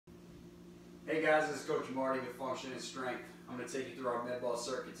Hey guys, this is Coach Marty with Function and Strength. I'm going to take you through our med ball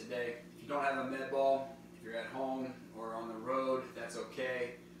circuit today. If you don't have a med ball, if you're at home or on the road, that's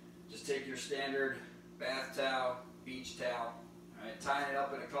okay. Just take your standard bath towel, beach towel, tie it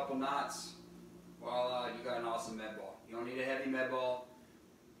up in a couple knots. Voila, you got an awesome med ball. You don't need a heavy med ball.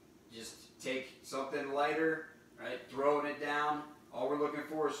 Just take something lighter, throwing it down. All we're looking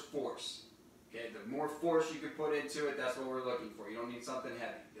for is force. Okay, the more force you can put into it, that's what we're looking for. You don't need something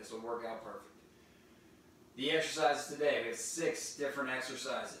heavy. This will work out perfect. The exercises today, we have 6 different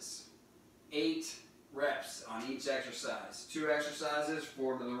exercises. 8 reps on each exercise. 2 exercises,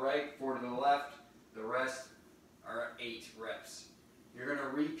 4 to the right, 4 to the left. The rest are 8 reps. You're going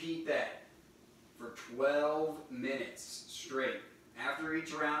to repeat that for 12 minutes straight. After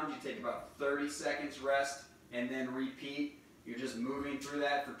each round, you take about 30 seconds rest and then repeat. You're just moving through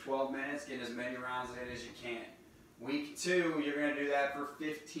that for 12 minutes, getting as many rounds in as you can. Week 2, you're going to do that for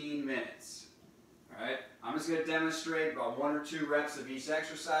 15 minutes. Alright? I'm just going to demonstrate about 1 or 2 reps of each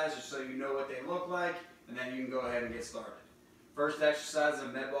exercise just so you know what they look like, and then you can go ahead and get started. First exercise is a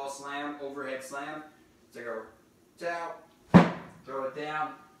med ball slam, overhead slam. Take our towel, throw it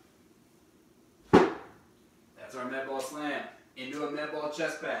down. That's our med ball slam. Into a med ball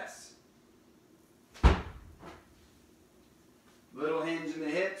chest pass. Little hinge in the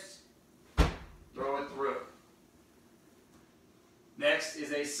hips, throw it through. Next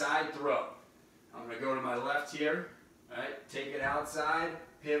is a side throw. I'm going to go to my left here, take it outside,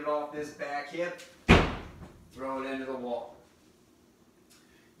 pivot off this back hip, throw it into the wall.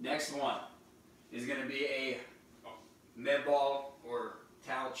 Next one is going to be a med ball or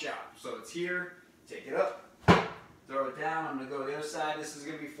towel chop. So it's here, take it up, throw it down. I'm going to go to the other side. This is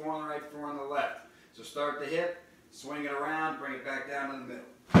going to be 4 on the right, 4 on the left. So start the hip, swing it around, bring it back down to the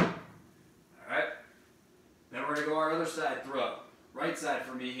middle. Alright? Then we're going to go our other side throw. Right side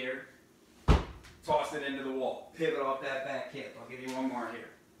for me here. Toss it into the wall. Pivot off that back hip. I'll give you one more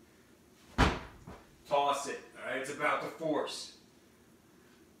here. Toss it. Alright? It's about the force.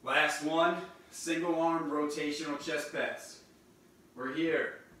 Last one, single arm rotational chest pass. We're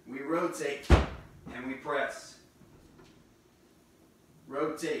here. We rotate and we press.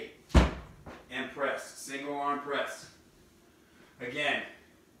 Rotate and press. Single arm press. Again,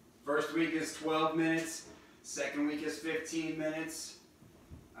 first week is 12 minutes. Second week is 15 minutes.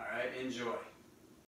 All right, enjoy.